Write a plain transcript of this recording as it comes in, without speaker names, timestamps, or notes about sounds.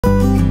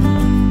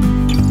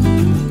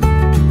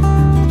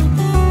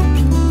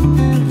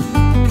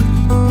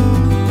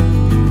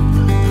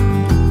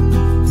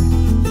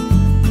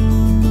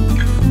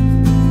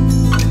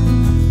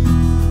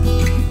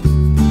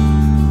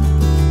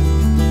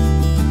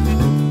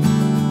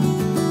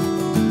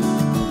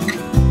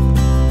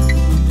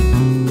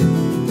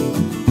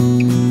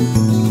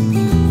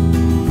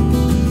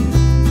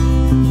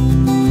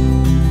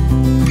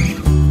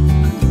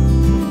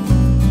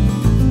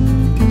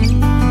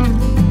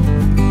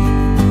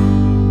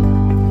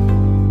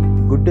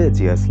day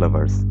GIS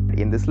lovers.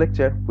 In this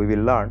lecture, we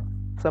will learn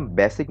some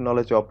basic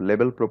knowledge of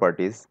label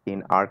properties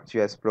in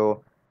ArcGIS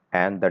Pro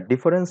and the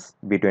difference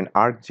between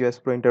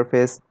ArcGIS Pro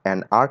interface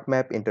and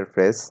ArcMap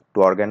interface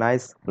to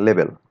organize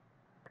label.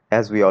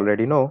 As we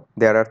already know,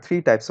 there are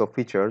three types of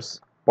features: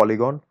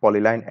 polygon,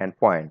 polyline and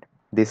point.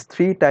 These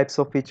three types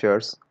of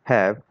features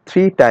have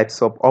three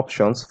types of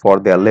options for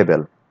their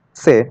label.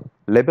 Say,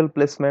 label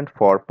placement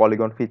for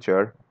polygon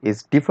feature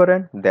is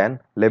different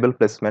than label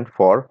placement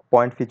for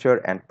point feature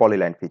and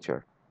polyline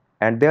feature.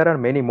 And there are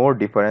many more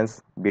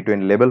differences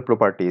between label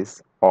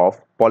properties of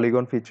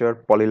polygon feature,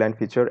 polyline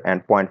feature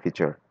and point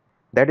feature.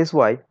 That is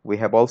why we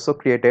have also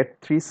created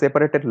three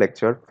separated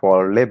lectures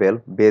for label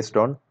based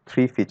on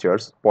three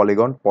features: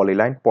 polygon,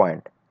 polyline,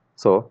 point.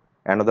 So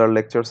another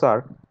lectures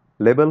are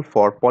label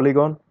for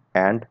polygon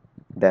and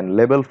then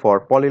label for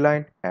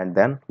polyline and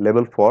then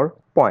label for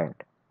point.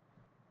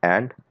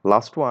 And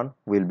last one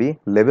will be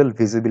label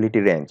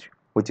visibility range,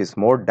 which is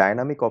more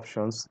dynamic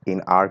options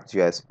in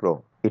ArcGIS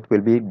Pro. It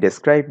will be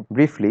described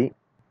briefly.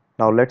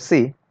 Now let's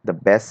see the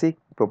basic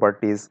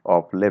properties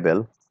of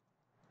label.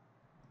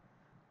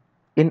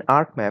 In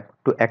ArcMap,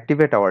 to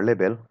activate our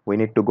label, we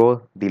need to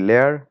go the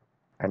layer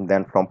and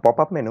then from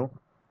pop-up menu,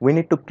 we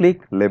need to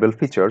click label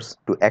features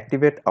to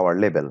activate our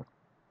label.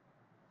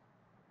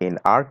 In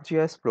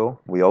ArcGIS Pro,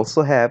 we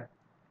also have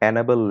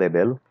enable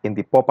label in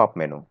the pop-up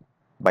menu.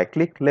 By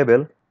click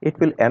label, it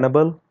will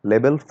enable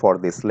label for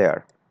this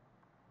layer.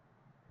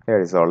 Here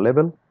is our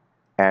label,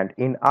 and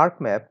in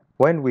ArcMap,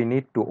 when we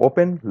need to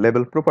open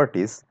label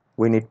properties,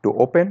 we need to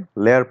open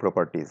layer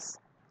properties,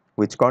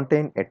 which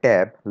contain a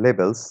tab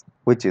labels,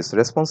 which is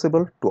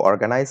responsible to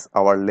organize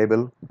our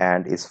label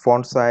and its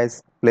font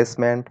size,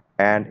 placement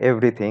and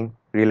everything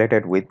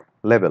related with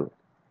label.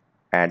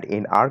 And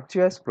in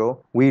ArcGIS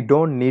Pro, we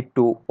don't need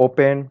to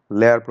open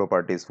layer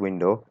properties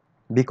window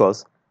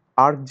because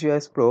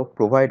ArcGIS Pro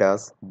provides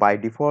us by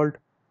default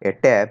a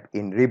tab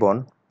in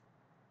ribbon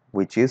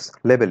which is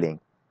labeling.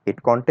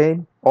 It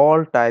contains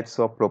all types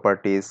of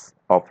properties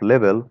of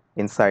label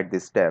inside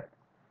this tab.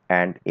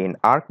 And in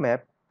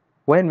ArcMap,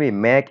 when we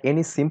make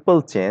any simple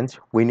change,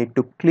 we need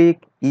to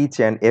click each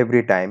and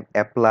every time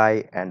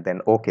apply and then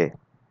OK.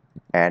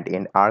 And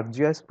in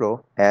ArcGIS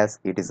Pro, as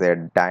it is a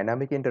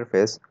dynamic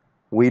interface,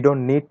 we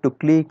don't need to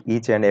click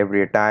each and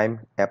every time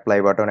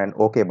apply button and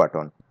OK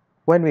button.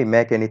 When we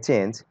make any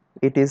change,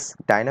 it is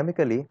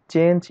dynamically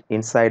changed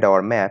inside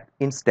our map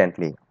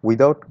instantly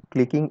without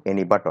clicking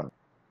any button.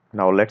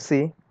 Now let's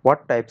see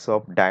what types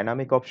of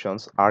dynamic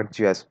options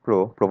ArcGIS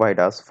Pro provide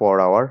us for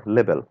our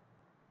label.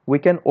 We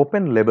can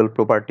open label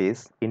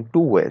properties in two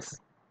ways.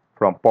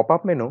 From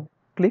pop-up menu,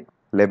 click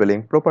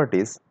labeling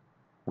properties,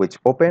 which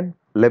open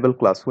label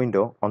class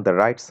window on the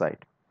right side.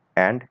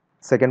 And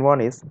second one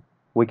is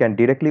we can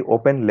directly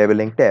open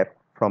labeling tab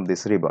from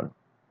this ribbon.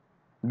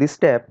 This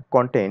tab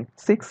contains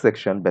 6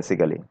 sections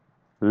basically: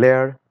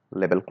 layer,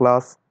 label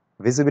class,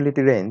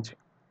 visibility range,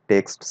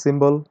 text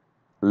symbol,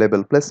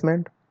 label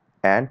placement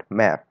and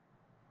map.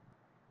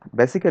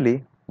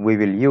 Basically, we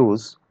will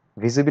use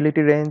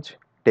visibility range,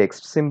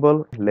 text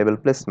symbol, label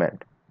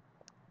placement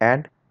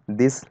and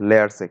this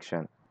layer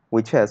section,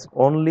 which has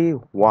only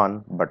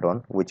one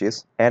button, which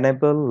is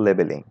enable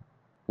labeling.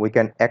 We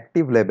can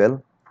active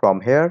label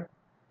from here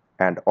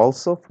and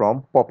also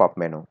from pop-up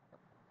menu.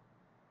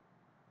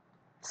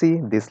 See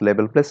this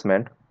label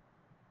placement.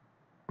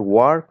 To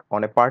work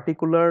on a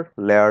particular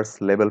layer's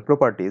label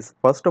properties,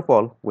 first of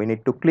all, we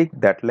need to click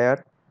that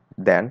layer.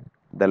 Then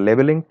the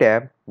labeling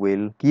tab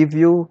will give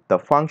you the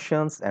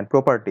functions and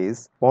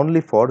properties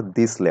only for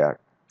this layer.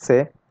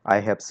 Say I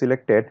have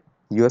selected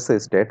USA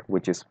state,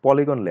 which is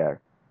polygon layer.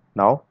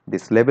 Now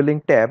this labeling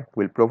tab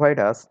will provide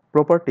us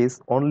properties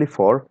only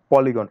for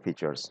polygon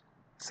features.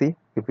 See,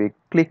 if we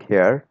click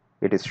here,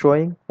 it is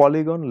showing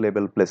polygon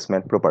label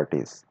placement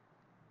properties.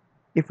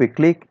 If we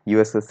click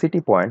USA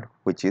city point,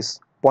 which is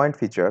point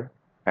feature,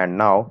 and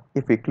now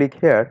if we click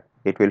here,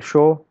 it will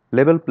show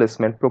label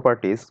placement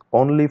properties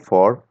only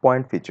for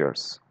point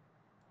features.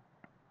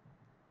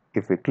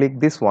 If we click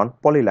this one,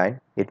 polyline,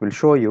 it will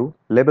show you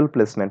label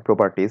placement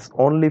properties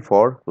only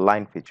for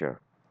line feature.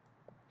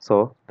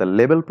 So the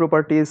label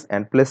properties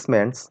and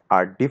placements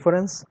are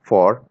different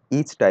for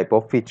each type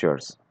of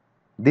features.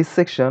 This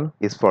section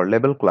is for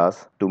label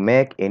class to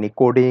make any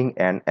coding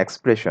and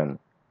expression.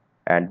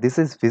 And this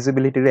is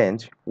visibility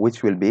range,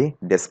 which will be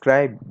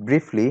described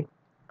briefly.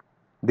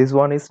 This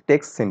one is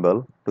text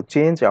symbol to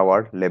change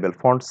our label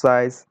font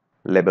size,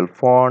 label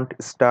font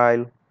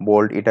style,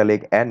 bold,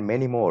 italic and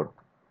many more.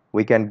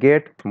 We can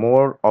get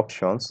more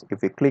options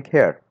if we click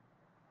here.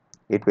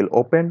 It will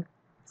open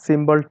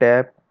symbol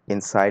tab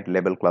inside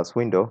label class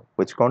window,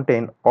 which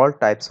contain all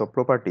types of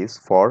properties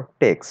for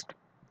text.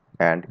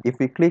 And if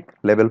we click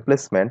label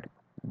placement,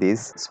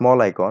 this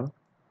small icon,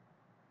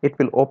 it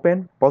will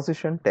open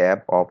position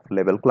tab of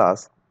label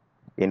class,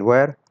 in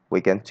where we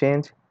can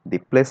change the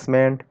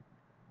placement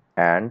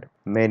and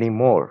many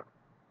more.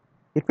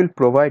 It will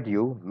provide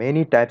you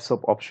many types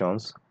of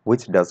options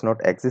which does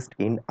not exist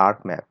in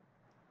ArcMap,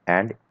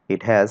 and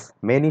it has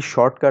many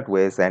shortcut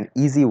ways and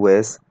easy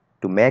ways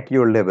to make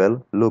your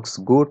label looks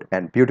good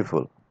and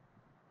beautiful.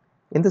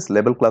 In this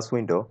label class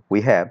window,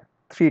 we have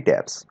three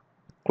tabs: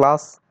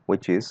 class,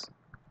 which is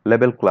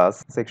label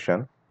class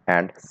section,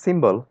 and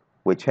symbol,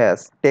 which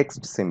has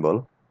text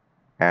symbol,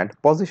 and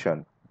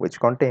position, which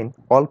contain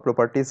all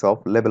properties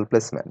of label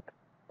placement.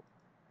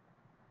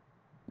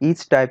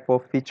 Each type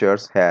of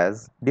features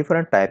has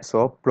different types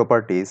of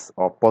properties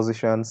of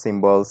position,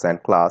 symbols,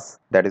 and class.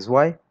 That is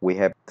why we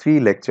have 3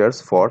 lectures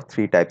for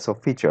 3 types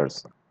of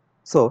features.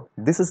 So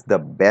this is the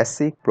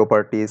basic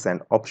properties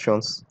and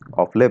options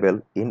of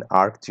label in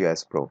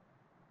ArcGIS Pro.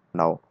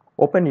 Now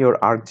open your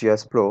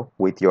ArcGIS Pro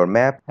with your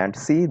map and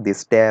see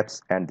these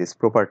tabs and these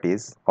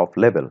properties of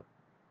label.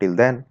 Till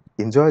then,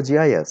 enjoy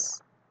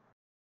GIS.